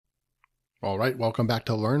All right, welcome back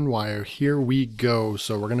to LearnWire. Here we go.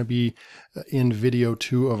 So we're going to be in video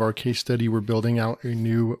 2 of our case study. We're building out a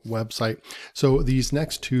new website. So these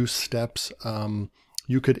next two steps,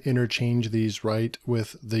 you could interchange these, right,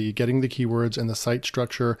 with the getting the keywords and the site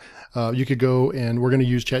structure. You could go and we're going to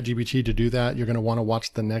use ChatGPT to do that. You're going to want to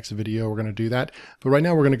watch the next video. We're going to do that. But right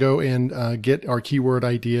now we're going to go and get our keyword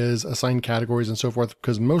ideas, assign categories and so forth,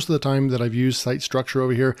 because most of the time that I've used site structure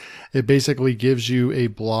over here, it basically gives you a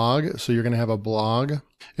blog. So you're going to have a blog.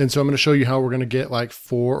 And so I'm going to show you how we're going to get like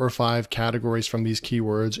 4 or 5 categories from these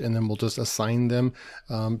keywords, and then we'll just assign them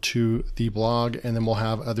to the blog, and then we'll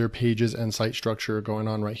have other pages and site structure going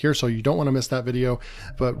on right here. So you don't want to miss that video,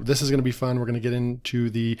 but this is going to be fun. We're going to get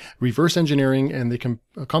into the reverse engineering and the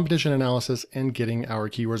competition analysis and getting our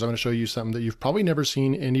keywords. I'm going to show you something that you've probably never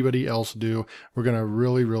seen anybody else do. We're going to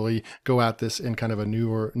really go at this in kind of a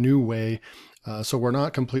new way. So we're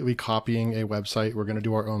not completely copying a website. We're going to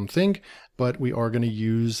do our own thing, but we are going to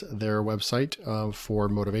use their website for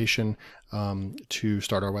motivation to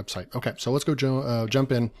start our website. Okay, so let's go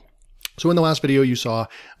jump in. So in the last video you saw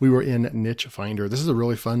we were in Niche Finder. This is a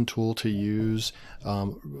really fun tool to use.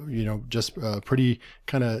 Just pretty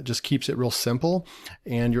kind of just keeps it real simple,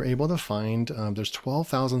 and you're able to find, there's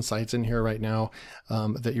 12,000 sites in here right now,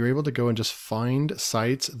 that you're able to go and just find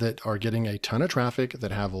sites that are getting a ton of traffic,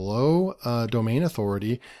 that have low domain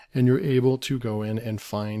authority, and you're able to go in and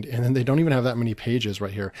find, and then they don't even have that many pages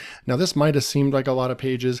right here. Now this might have seemed like a lot of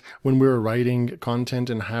pages when we were writing content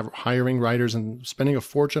and hiring writers and spending a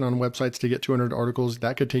fortune on websites to get 200 articles.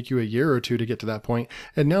 That could take you a year or two to get to that point.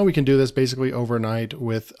 And now we can do this basically overnight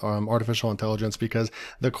with artificial intelligence, because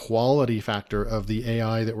the quality factor of the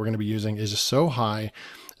AI that we're going to be using is just so high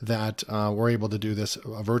that we're able to do this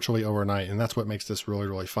virtually overnight. And that's what makes this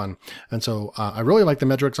really fun. And so I really like the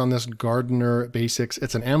metrics on this Gardener Basics.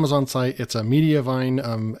 It's an Amazon site. It's a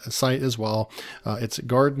Mediavine site as well. It's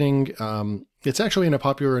gardening. It's actually in a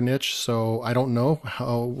popular niche, so I don't know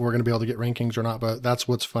how we're going to be able to get rankings or not, but that's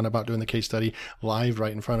what's fun about doing the case study live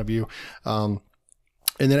right in front of you.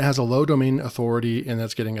 And then it has a low domain authority, and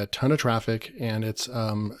that's getting a ton of traffic, and it's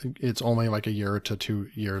only like a year to 2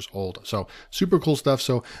 years old. So super cool stuff.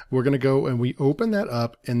 So we're going to go and we open that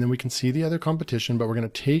up, and then we can see the other competition, but we're going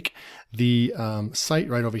to take the site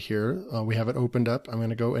right over here. We have it opened up. I'm going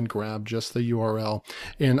to go and grab just the URL.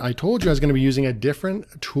 And I told you I was going to be using a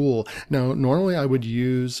different tool. Now, normally I would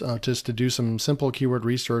use, just to do some simple keyword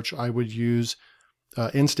research, I would use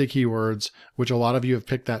Insta Keywords, which a lot of you have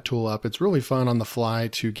picked that tool up. It's really fun on the fly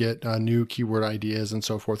to get new keyword ideas and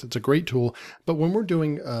so forth. It's a great tool, but when we're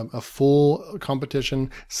doing a full competition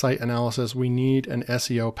site analysis, we need an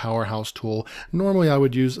SEO powerhouse tool. Normally I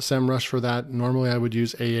would use SEMrush for that. Normally I would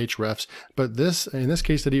use Ahrefs, but in this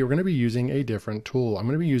case study, we're going to be using a different tool. I'm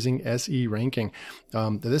going to be using SE Ranking.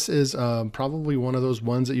 This is probably one of those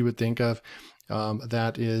ones that you would think of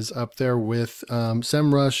that is up there with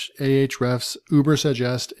SEMrush, Ahrefs,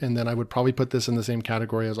 Ubersuggest, and then I would probably put this in the same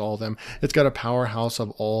category as all of them. It's got a powerhouse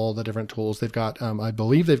of all the different tools. They've got, I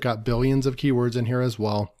believe they've got billions of keywords in here as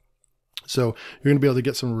well. So you're going to be able to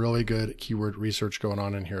get some really good keyword research going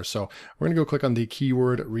on in here. So we're going to go click on the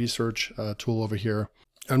keyword research tool over here.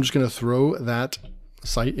 I'm just going to throw that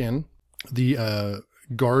site in, the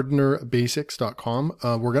gardenerbasics.com.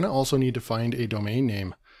 We're going to also need to find a domain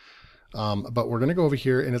name. But we're going to go over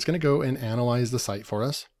here, and it's going to go and analyze the site for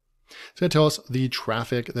us. It's going to tell us the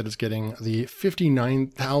traffic that it's getting, the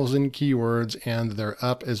 59,000 keywords, and they're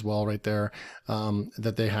up as well right there,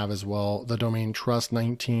 that they have as well, the domain trust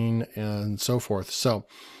 19 and so forth. So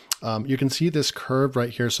you can see this curve right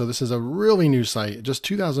here. So this is a really new site, just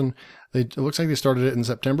 2000. It looks like they started it in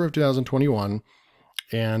September of 2021.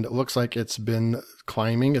 And it looks like it's been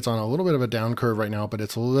climbing. It's on a little bit of a down curve right now, but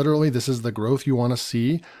it's literally, this is the growth you want to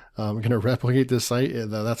see. I'm going to replicate this site.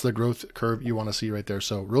 That's the growth curve you want to see right there.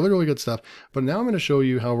 So really good stuff. But now I'm going to show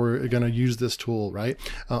you how we're going to use this tool, right?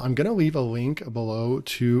 I'm going to leave a link below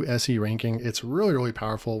to SE Ranking. It's really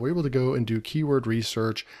powerful. We're able to go and do keyword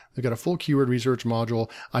research. They've got a full keyword research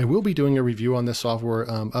module. I will be doing a review on this software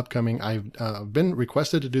upcoming. I've been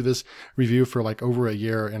requested to do this review for like over a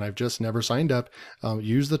year, and I've just never signed up,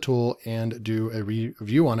 use the tool and do a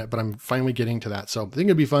review on it, but I'm finally getting to that. So I think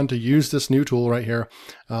it'd be fun to use this new tool right here.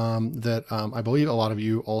 I believe a lot of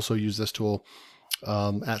you also use this tool.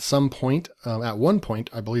 at some point, at one point,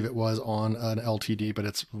 I believe it was on an LTD, but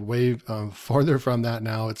it's way farther from that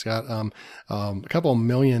now. It's got a couple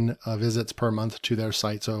million visits per month to their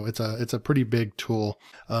site. So it's a pretty big tool.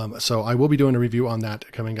 So I will be doing a review on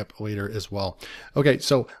that coming up later as well. Okay,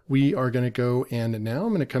 so we are going to go, and now I'm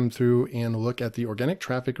going to come through and look at the organic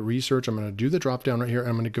traffic research. I'm going to do the drop down right here, and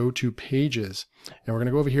I'm going to go to pages, and we're going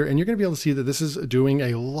to go over here, and you're going to be able to see that this is doing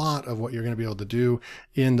a lot of what you're going to be able to do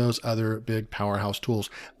in those other big powerhouse tools.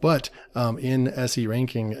 But in SE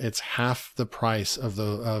ranking, it's half the price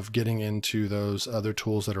of getting into those other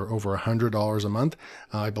tools that are over $100 a month.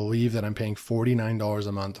 I believe that I'm paying $49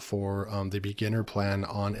 a month for the beginner plan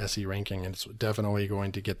on SE ranking, and it's definitely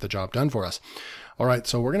going to get the job done for us. All right,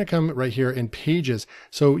 so we're going to come right here in pages.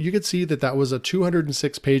 So you could see that that was a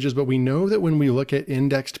 206 pages, but we know that when we look at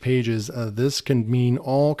indexed pages, this can mean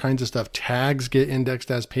all kinds of stuff. Tags get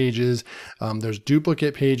indexed as pages. There's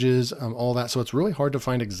duplicate pages, all that. So it's really hard to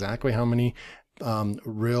find exactly how many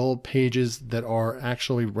real pages that are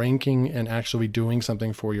actually ranking and actually doing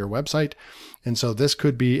something for your website. And so this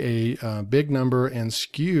could be a big number and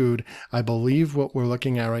skewed. I believe what we're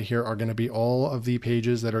looking at right here are going to be all of the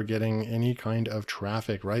pages that are getting any kind of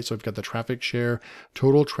traffic, right? So we've got the traffic share,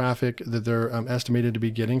 total traffic that they're estimated to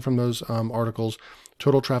be getting from those articles,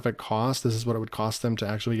 total traffic cost. This is what it would cost them to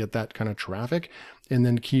actually get that kind of traffic. And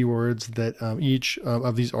then keywords that each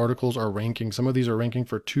of these articles are ranking. Some of these are ranking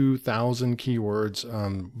for 2,000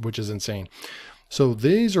 keywords, which is insane. So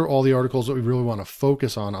these are all the articles that we really want to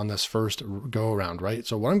focus on this first go around, right?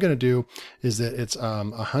 So what I'm going to do is that it's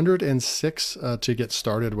 106 to get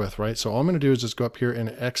started with, right? So all I'm going to do is just go up here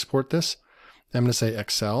and export this. I'm going to say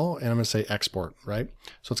Excel, and I'm going to say export, right?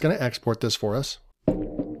 So it's going to export this for us.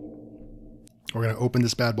 We're going to open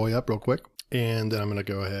this bad boy up real quick. And then I'm going to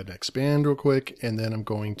go ahead and expand real quick. And then I'm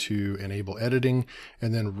going to enable editing.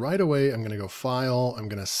 And then right away, I'm going to go File. I'm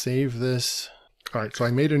going to save this. All right, so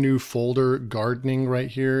I made a new folder, gardening, right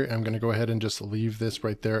here. I'm going to go ahead and just leave this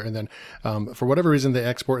right there. And then for whatever reason, they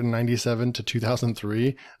export in 97 to 2003.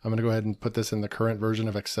 I'm going to go ahead and put this in the current version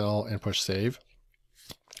of Excel and push save.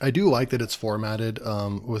 I do like that it's formatted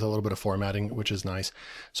with a little bit of formatting, which is nice.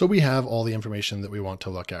 So we have all the information that we want to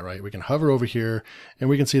look at, right? We can hover over here and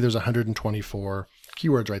we can see there's 124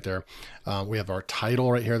 keywords right there. We have our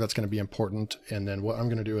title right here. That's going to be important. And then what I'm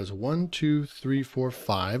going to do is 1, 2, 3, 4,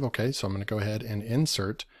 5. Okay, so I'm going to go ahead and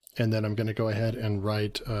insert. And then I'm going to go ahead and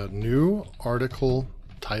write a new article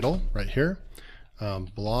title right here.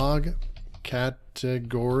 Blog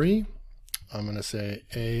category. I'm going to say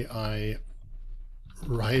AI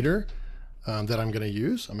writer that I'm going to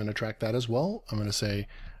use. I'm going to track that as well. I'm going to say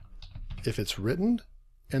if it's written,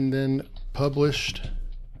 and then published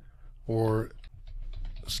or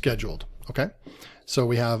scheduled. Okay, so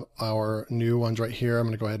we have our new ones right here. I'm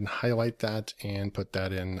going to go ahead and highlight that and put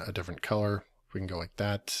that in a different color. We can go like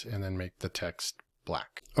that and then make the text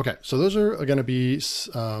black. Okay, so those are going to be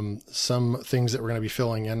some things that we're going to be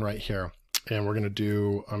filling in right here. And we're going to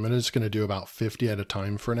do, I'm just going to do about 50 at a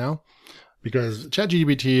time for now. Because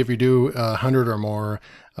ChatGPT, if you do 100 or more,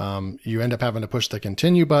 you end up having to push the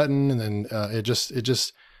continue button, and then it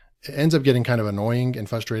ends up getting kind of annoying and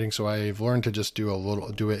frustrating. So I've learned to just do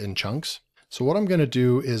it in chunks. So what I'm going to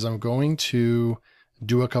do is I'm going to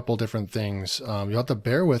do a couple different things. You'll have to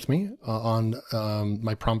bear with me on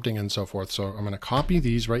my prompting and so forth. So I'm going to copy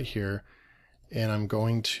these right here, and I'm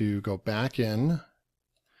going to go back in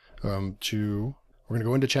we're going to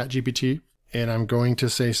go into ChatGPT. And I'm going to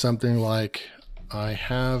say something like, I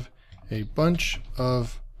have a bunch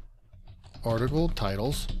of article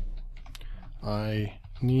titles. I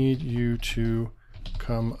need you to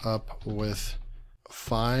come up with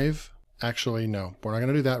 5. Actually, no, we're not going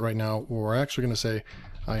to do that right now. We're actually going to say,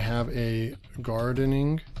 I have a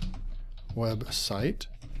gardening website.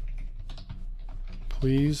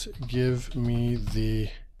 Please give me the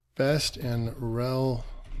best and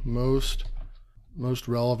most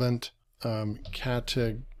relevant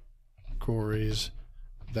categories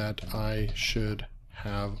that I should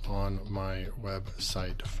have on my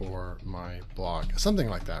website for my blog. Something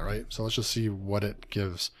like that, right? So let's just see what it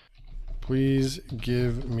gives. Please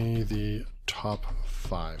give me the top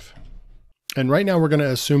 5. And right now we're going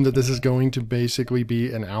to assume that this is going to basically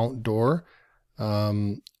be an outdoor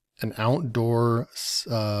gardening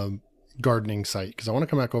site, because I want to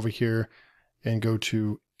come back over here and go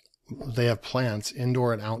to, they have plants,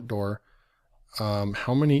 indoor and outdoor.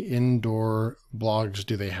 How many indoor blogs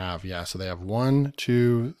do they have? Yeah, so they have 1,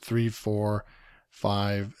 2, 3, 4,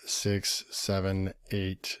 5, 6, 7,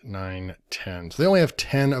 8, 9, 10. So they only have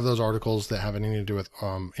 10 of those articles that have anything to do with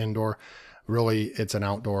indoor. Really, it's an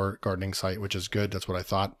outdoor gardening site, which is good. That's what I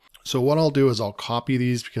thought. So what I'll do is I'll copy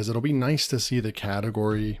these because it'll be nice to see the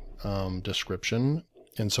category description.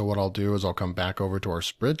 And so what I'll do is I'll come back over to our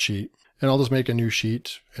spreadsheet and I'll just make a new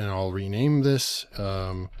sheet and I'll rename this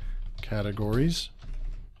categories.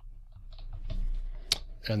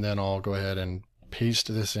 And then I'll go ahead and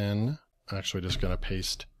paste this in. I'm actually just going to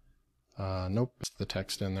paste, nope, the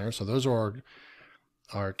text in there. So those are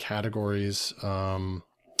our categories. And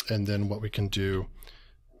then what we can do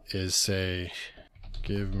is say,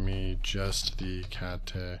 give me just the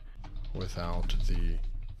cat without the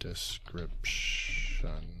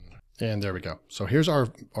description. And there we go. So here's our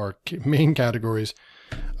main categories.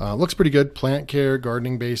 Looks pretty good. Plant care,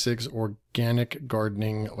 gardening basics, organic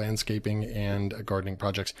gardening, landscaping, and gardening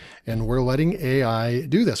projects. And we're letting AI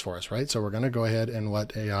do this for us, right? So we're going to go ahead and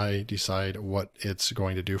let AI decide what it's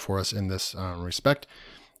going to do for us in this respect.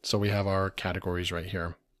 So we have our categories right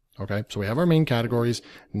here. Okay, so we have our main categories.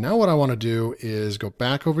 Now what I want to do is go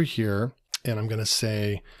back over here and I'm going to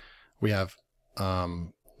say we have,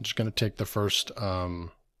 I'm just going to take the first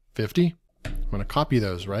 50. I'm going to copy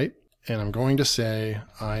those, right? And I'm going to say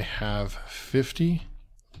I have 50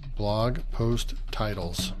 blog post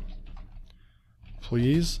titles.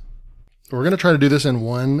 Please. We're going to try to do this in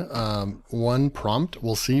one prompt.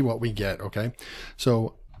 We'll see what we get, okay?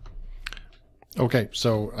 So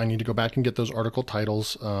I need to go back and get those article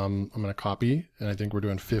titles. I'm going to copy, and I think we're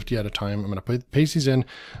doing 50 at a time. I'm going to paste these in.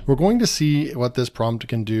 We're going to see what this prompt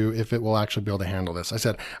can do, if it will actually be able to handle this. I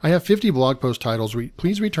said, I have 50 blog post titles.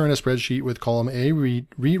 Please return a spreadsheet with column A,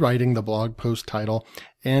 rewriting the blog post title,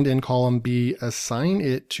 and in column B, assign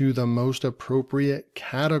it to the most appropriate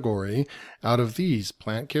category out of these: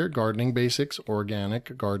 plant care, gardening basics,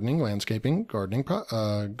 organic gardening, landscaping, garden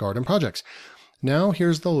projects. Now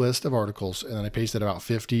here's the list of articles, and then I pasted about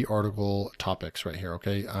 50 article topics right here,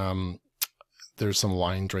 okay? There's some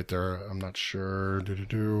lines right there. I'm not sure.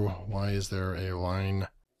 Why is there a line?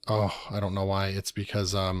 Oh, I don't know why. It's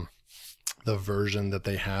because the version that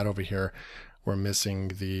they had over here, we're missing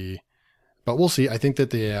the... But we'll see. I think that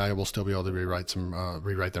the AI will still be able to rewrite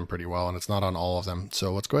them pretty well, and it's not on all of them.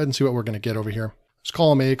 So let's go ahead and see what we're going to get over here. It's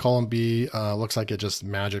column A, column B. Looks like it just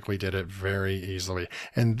magically did it very easily.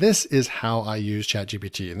 And this is how I use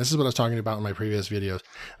ChatGPT. And this is what I was talking about in my previous videos.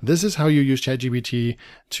 This is how you use ChatGPT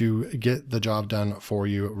to get the job done for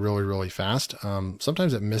you really, really fast.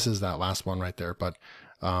 Sometimes it misses that last one right there, but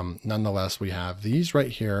nonetheless, we have these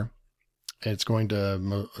right here. It's going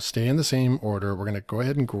to stay in the same order. We're going to go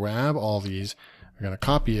ahead and grab all these. We're going to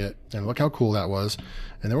copy it, and look how cool that was.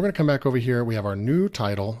 And then we're going to come back over here. We have our new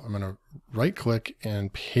title. I'm going to right click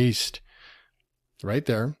and paste right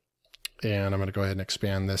there. And I'm going to go ahead and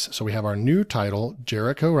expand this. So we have our new title,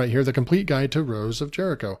 Jericho, right here, the complete guide to rows of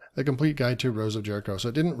Jericho, the complete guide to rows of Jericho. So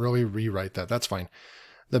it didn't really rewrite that. That's fine.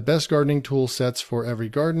 The best gardening tool sets for every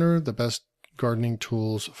gardener, the best gardening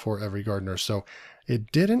tools for every gardener. So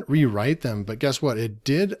it didn't rewrite them, but guess what? It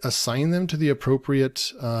did assign them to the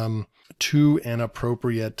appropriate, to an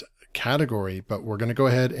appropriate category, but we're going to go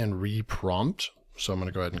ahead and reprompt. So I'm going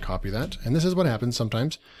to go ahead and copy that. And this is what happens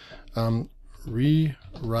sometimes.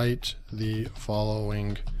 Rewrite the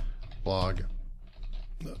following blog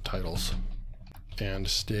titles and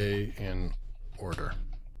stay in order.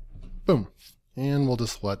 Boom. And we'll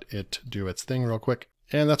just let it do its thing real quick.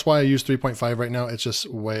 And that's why I use 3.5 right now. It's just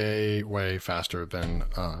way, way faster than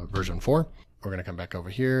version 4. We're going to come back over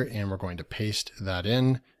here and we're going to paste that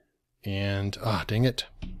in. And, dang it.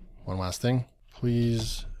 One last thing.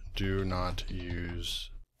 Please do not use...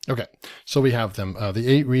 Okay, so we have them. The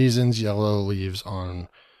 8 reasons for yellow leaves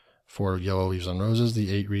on roses.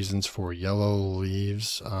 The 8 reasons for yellow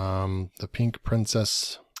leaves. The pink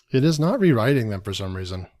princess. It is not rewriting them for some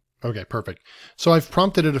reason. Okay, perfect. So I've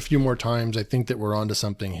prompted it a few more times. I think that we're onto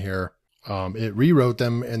something here. It rewrote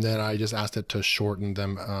them, and then I just asked it to shorten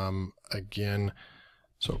them again.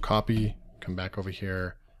 So copy, come back over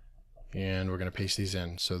here, and we're going to paste these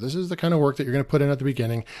in. So this is the kind of work that you're going to put in at the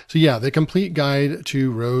beginning. So yeah, the complete guide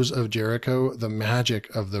to rows of Jericho, the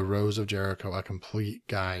magic of the rows of Jericho, a complete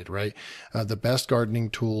guide, right? The best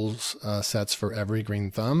gardening tools sets for every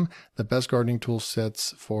green thumb, the best gardening tool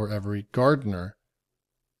sets for every gardener.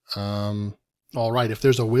 All right, if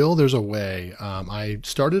there's a will, there's a way. I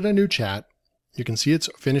started a new chat. You can see it's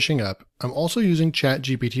finishing up. I'm also using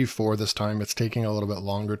ChatGPT 4 this time. It's taking a little bit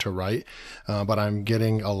longer to write, but I'm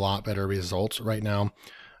getting a lot better results right now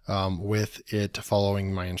with it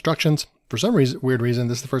following my instructions. For some weird reason,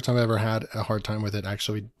 this is the first time I've ever had a hard time with it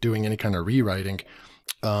actually doing any kind of rewriting.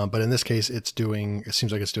 But in this case, it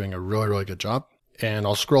seems like it's doing a really, really good job. And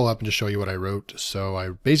I'll scroll up and just show you what I wrote. So I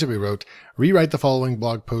basically wrote, rewrite the following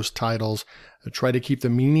blog post titles, try to keep the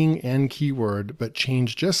meaning and keyword, but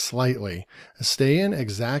change just slightly. Stay in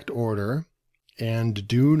exact order and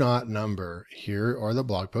do not number. Here are the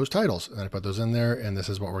blog post titles. And I put those in there, and this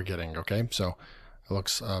is what we're getting. Okay, so it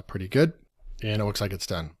looks pretty good, and it looks like it's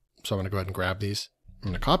done. So I'm going to go ahead and grab these. I'm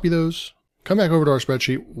going to copy those, come back over to our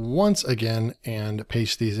spreadsheet once again, and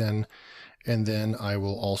paste these in. And then I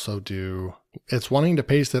will also do, it's wanting to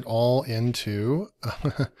paste it all into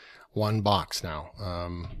one box now.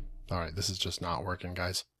 All right, this is just not working,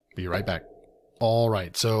 guys. Be right back. All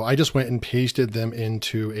right, so I just went and pasted them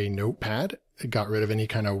into a notepad. It got rid of any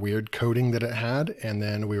kind of weird coding that it had, and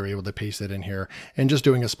then we were able to paste it in here. And just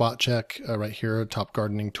doing a spot check right here, top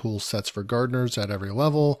gardening tool sets for gardeners at every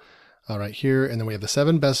level. Right here, and then we have the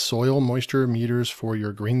 7 best soil moisture meters for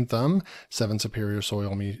your green thumb, 7 superior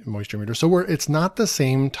soil moisture meters. So it's not the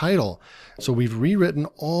same title. So we've rewritten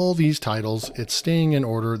all these titles. It's staying in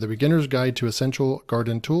order: the Beginner's Guide to Essential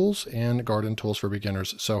Garden Tools and Garden Tools for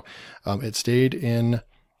Beginners. So it stayed in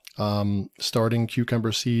starting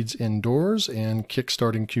cucumber seeds indoors and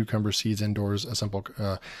kickstarting cucumber seeds indoors. A simple.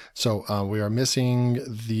 So we are missing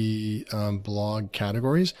the blog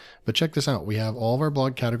categories, but check this out. We have all of our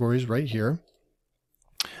blog categories right here.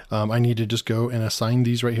 I need to just go and assign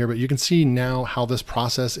these right here, but you can see now how this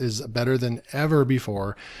process is better than ever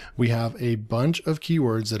before. We have a bunch of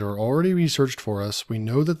keywords that are already researched for us. We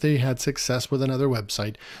know that they had success with another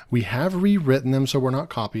website. We have rewritten them, so we're not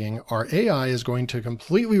copying. Our AI is going to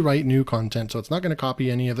completely write new content, so it's not going to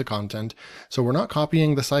copy any of the content. So we're not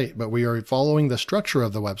copying the site, but we are following the structure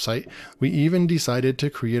of the website. We even decided to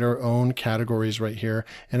create our own categories right here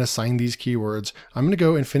and assign these keywords. I'm going to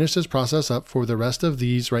go and finish this process up for the rest of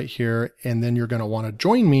these right here, and then you're going to want to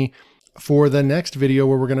join me for the next video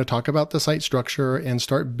where we're going to talk about the site structure and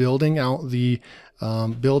start building out the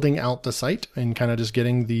site and kind of just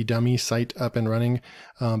getting the dummy site up and running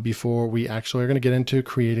before we actually are going to get into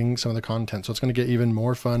creating some of the content. So it's going to get even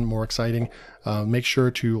more fun, more exciting. Make sure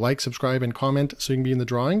to like, subscribe, and comment so you can be in the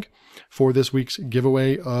drawing for this week's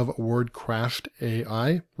giveaway of WordCraft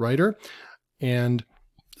AI Writer, and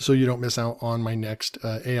so you don't miss out on my next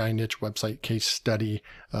AI niche website case study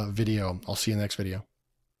video. I'll see you in the next video.